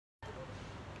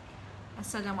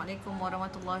Assalamualaikum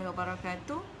warahmatullahi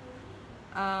wabarakatuh.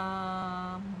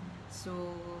 So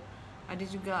ada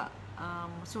juga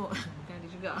bukan ada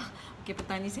juga. Okey,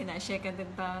 petang ni saya nak sharekan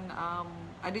tentang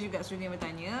ada juga student yang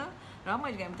bertanya,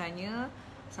 ramai juga yang bertanya.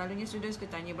 Selalunya student suka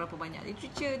tanya berapa banyak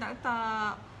literature nak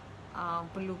letak,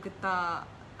 perlu ke tak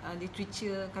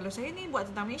literature. Kalau saya ni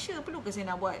buat tentang Malaysia, perlu ke saya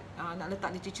nak buat nak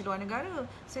letak literature luar negara?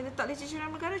 Saya letak literature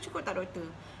luar negara cukup tak, doktor?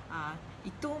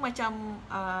 Itu macam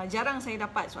jarang saya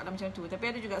dapat soalan macam tu.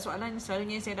 Tapi ada juga soalan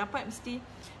selalunya saya dapat mesti,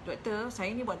 doktor, saya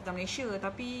ni buat tentang Malaysia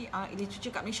tapi literature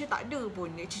kat Malaysia tak ada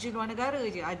pun, literature luar negara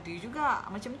je. Ada juga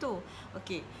macam tu.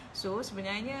 Okay, so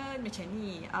sebenarnya macam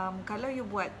ni, kalau you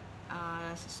buat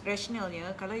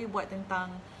rationalnya, kalau you buat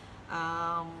tentang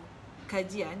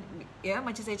kajian, ya,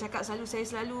 macam saya cakap selalu, saya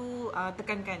selalu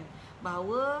tekankan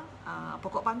bahawa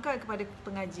pokok pangkal kepada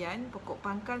pengajian, pokok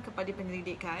pangkal kepada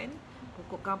penyelidikan,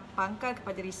 pokok pangkal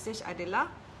kepada research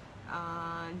adalah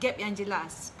gap yang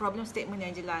jelas, problem statement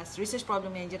yang jelas, research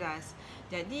problem yang jelas.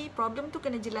 Jadi problem tu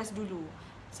kena jelas dulu.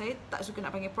 Saya tak suka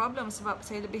nak panggil problem sebab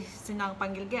saya lebih senang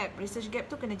panggil gap. Research gap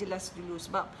tu kena jelas dulu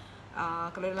sebab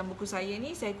kalau dalam buku saya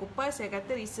ni saya kupas, saya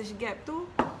kata research gap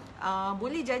tu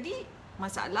boleh jadi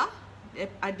masalah,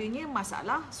 adanya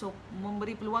masalah, so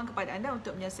memberi peluang kepada anda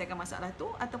untuk menyelesaikan masalah tu,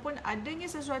 ataupun adanya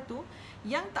sesuatu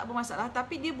yang tak bermasalah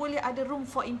tapi dia boleh ada room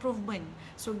for improvement.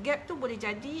 So gap tu boleh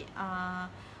jadi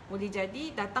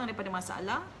datang daripada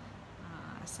masalah.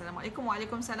 Assalamualaikum,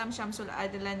 waalaikumsalam Syamsul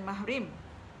Adlan Mahrim.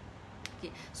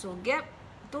 Okay, so gap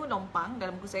tu lompang,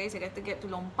 dalam buku saya kata gap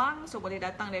tu lompang, so boleh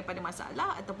datang daripada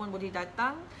masalah ataupun boleh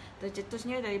datang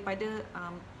tercetusnya daripada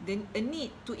a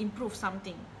need to improve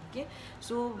something. Okay,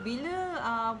 so bila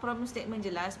problem statement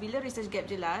jelas, bila research gap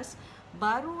jelas,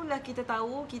 barulah kita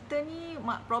tahu kita ni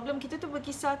problem kita tu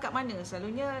berkisar kat mana.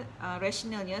 Selalunya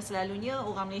rationalnya, selalunya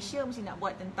orang Malaysia mesti nak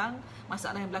buat tentang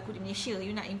masalah yang berlaku di Malaysia.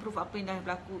 You nak improve apa yang dah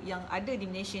berlaku, yang ada di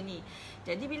Malaysia ni.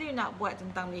 Jadi bila you nak buat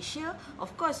tentang Malaysia,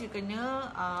 of course you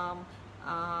kena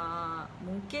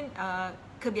mungkin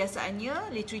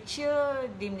kebiasaannya literature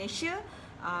di Malaysia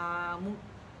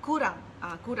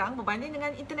kurang berbanding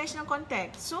dengan international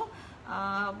context. So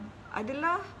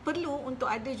adalah perlu untuk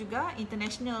ada juga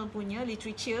international punya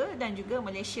literature dan juga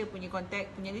Malaysia punya context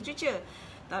punya literature.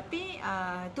 Tapi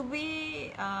to be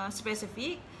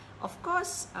specific, of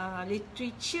course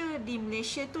literature di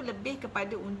Malaysia tu lebih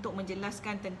kepada untuk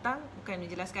menjelaskan tentang, bukan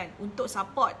menjelaskan, untuk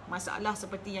support masalah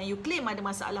seperti yang you claim ada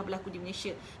masalah berlaku di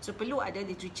Malaysia. So perlu ada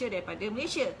literature daripada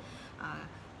Malaysia.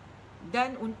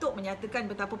 Dan untuk menyatakan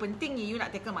betapa pentingnya you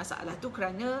nak tackle masalah tu,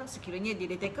 kerana sekiranya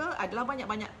dia tackle adalah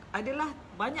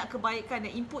banyak kebaikan dan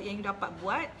input yang you dapat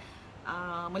buat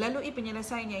melalui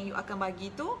penyelesaian yang you akan bagi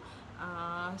tu.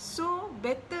 So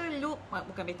better look,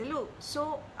 bukan better look,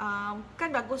 so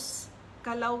kan bagus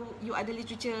kalau you ada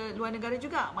literature luar negara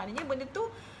juga. Maknanya benda tu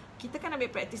kita kan ambil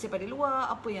praktis daripada luar,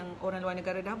 apa yang orang luar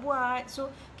negara dah buat.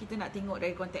 So kita nak tengok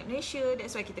dari konteks Malaysia,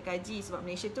 that's why kita kaji, sebab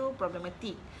Malaysia tu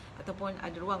problematik ataupun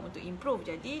ada ruang untuk improve.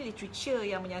 Jadi literature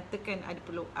yang menyatakan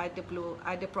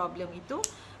ada problem itu,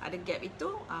 ada gap itu,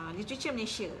 literature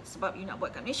Malaysia, sebab you nak buat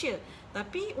kat Malaysia.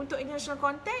 Tapi untuk international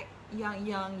context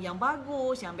yang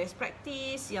bagus, yang best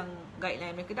practice, yang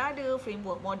guideline mereka dah ada,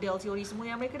 framework, model, teori semua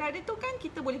yang mereka dah ada tu kan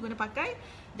kita boleh guna pakai,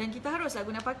 dan kita haruslah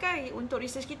guna pakai untuk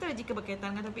research kita jika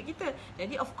berkaitan dengan topik kita.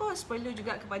 Jadi of course perlu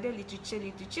juga kepada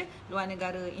literature luar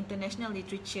negara, international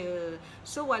literature.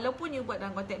 So walaupun you buat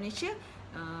dalam konteks Malaysia,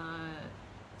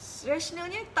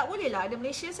 rationalnya tak bolehlah ada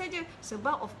Malaysia saja,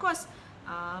 sebab of course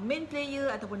main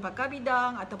player ataupun pakar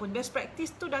bidang ataupun best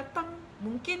practice tu datang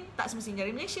mungkin tak semestinya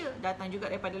dari Malaysia, datang juga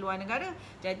daripada luar negara.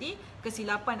 Jadi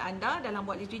kesilapan anda dalam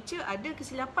buat literature, ada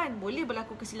kesilapan, boleh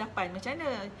berlaku kesilapan. Macam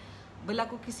mana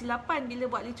berlaku kesilapan bila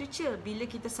buat literature? Bila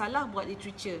kita salah buat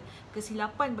literature.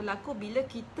 Kesilapan berlaku bila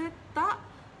kita tak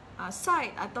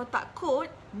cite atau tak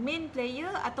quote main player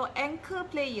atau anchor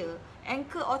player,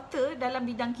 anchor author dalam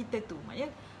bidang kita tu. Maksudnya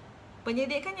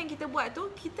penyelidikan yang kita buat tu,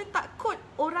 kita tak quote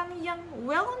orang yang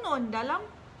well known dalam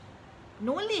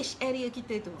knowledge area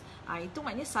kita tu. Itu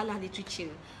maknanya salah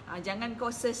literature. Jangan kau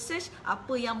search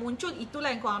apa yang muncul itulah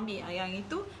yang kau ambil. Yang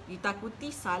itu ditakuti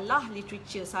salah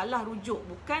literature, salah rujuk,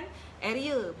 bukan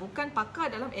area, bukan pakar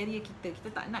dalam area kita.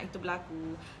 Kita tak nak itu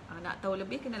berlaku. Nak tahu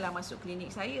lebih kenalah masuk klinik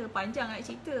saya, panjang nak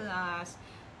cerita.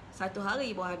 Satu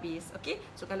hari pun habis. Okay,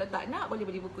 so kalau tak nak boleh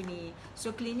beli buku ni.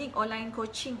 So klinik online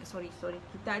coaching, sorry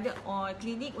kita ada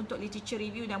klinik untuk literature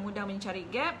review dan mudah mencari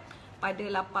gap pada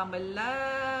 18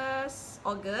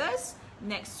 Ogos,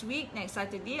 next week, next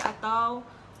Saturday. Atau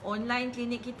online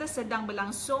klinik kita sedang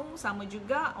berlangsung sama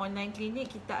juga. Online klinik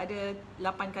kita ada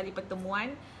 8 kali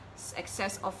pertemuan,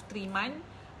 excess of 3 month.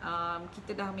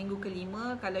 Kita dah minggu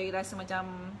ke-5. Kalau you rasa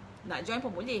macam Nak join pun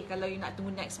boleh. Kalau you nak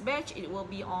tunggu next batch, it will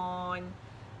be on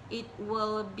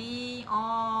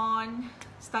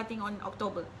starting on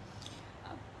October.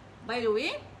 By the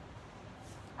way,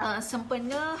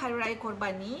 sempena Hari Raya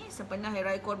Korban ni, sempena Hari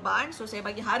Raya Korban, so saya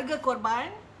bagi harga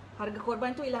korban. Harga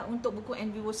korban tu ialah untuk buku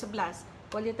NVivo 11,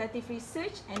 Qualitative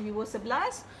Research NVivo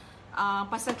 11.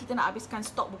 Pasal kita nak habiskan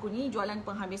stok buku ni, jualan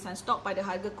penghabisan stok pada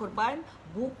harga korban,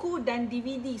 buku dan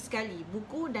DVD sekali.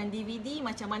 Buku dan DVD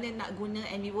macam mana nak guna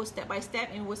NVivo step by step,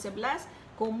 NVivo 11,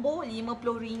 combo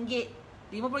RM50.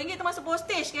 RM50 termasuk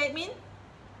postage ke admin?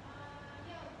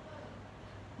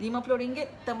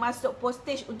 RM50 termasuk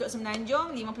postage untuk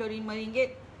Semenanjung,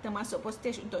 RM55 termasuk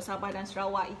postage untuk Sabah dan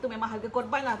Sarawak. Itu memang harga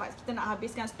korban lah kita nak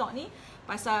habiskan stok ni.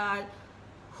 Pasal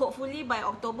hopefully by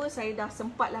October saya dah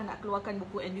sempat lah nak keluarkan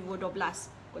buku NVivo 12,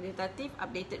 Qualitative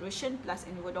Updated Version plus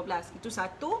NVivo 12. Itu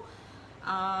satu.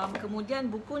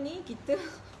 Kemudian buku ni kita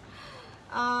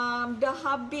dah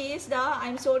habis dah.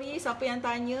 I'm sorry siapa yang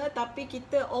tanya, tapi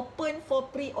kita open for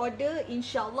pre-order.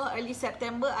 InsyaAllah early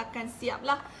September akan siap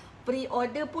lah.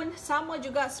 Pre-order pun sama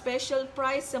juga, special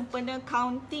price sempena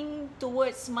counting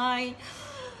towards my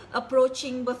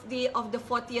approaching birthday of the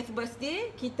 40th birthday.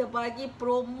 Kita bagi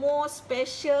promo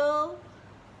special.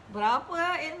 Berapa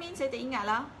admin? Saya tak ingat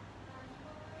lah.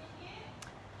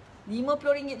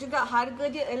 RM50 juga. Harga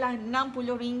dia ialah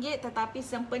RM60. Tetapi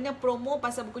sempena promo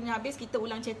pasal bukunya habis, kita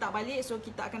ulang cetak balik. So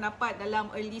kita akan dapat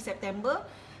dalam early September.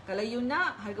 Kalau you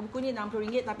nak, harga buku ni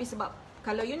RM60. Tapi sebab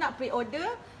kalau you nak pre-order,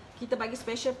 kita bagi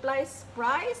special price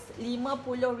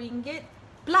RM50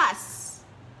 plus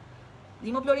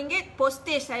RM50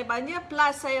 postage saya bagi,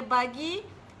 plus saya bagi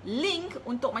link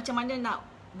untuk macam mana nak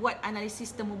buat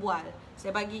analisis temu bual. Saya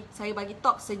bagi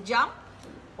talk sejam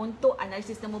untuk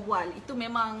analisis temu bual. Itu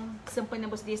memang sempena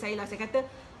birthday saya lah. Saya kata,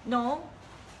 no,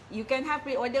 you can have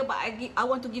pre-order but I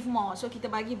want to give more. So kita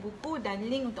bagi buku dan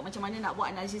link untuk macam mana nak buat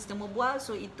analisis temu bual.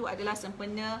 So itu adalah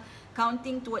sempena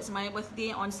counting towards my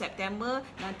birthday on September.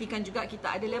 Nantikan juga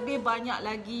kita ada lebih banyak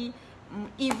lagi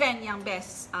event yang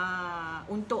best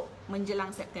untuk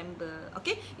menjelang September.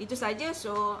 Okay, itu saja.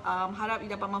 So harap you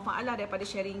dapat manfaat lah daripada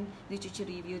sharing literature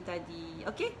review tadi.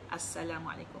 Okay,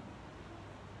 Assalamualaikum.